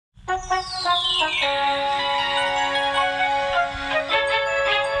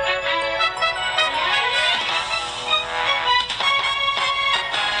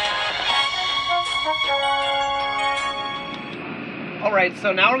Alright,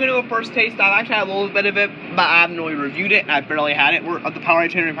 so now we're going to do a first taste. I've actually had a little bit of it, but I haven't really reviewed it, and I barely had it. We're at the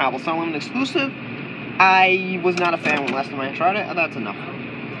Powerade Tangerine Pineapple Sun Lemon exclusive. I was not a fan when last time I tried it. That's enough.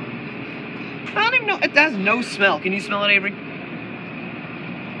 I don't even know. It has no smell. Can you smell it, Avery? It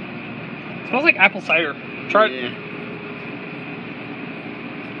smells like apple cider. Try it.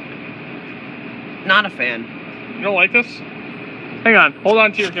 Not a fan. You don't like this? Hang on. Hold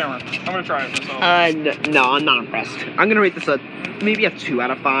on to your camera. I'm going to try it myself. No, I'm not impressed. I'm going to rate this maybe a 2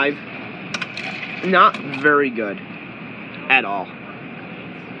 out of 5. Not very good. At all.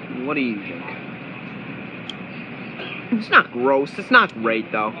 What do you think? It's not gross. It's not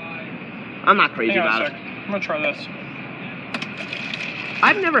great, though. I'm not crazy about it. I'm going to try this.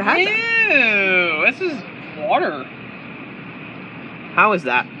 I've never had that. Ew, this is water. How is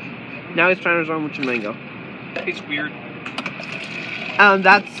that? Now he's trying his own with mango. Tastes weird.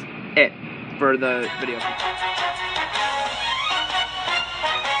 That's it for the video.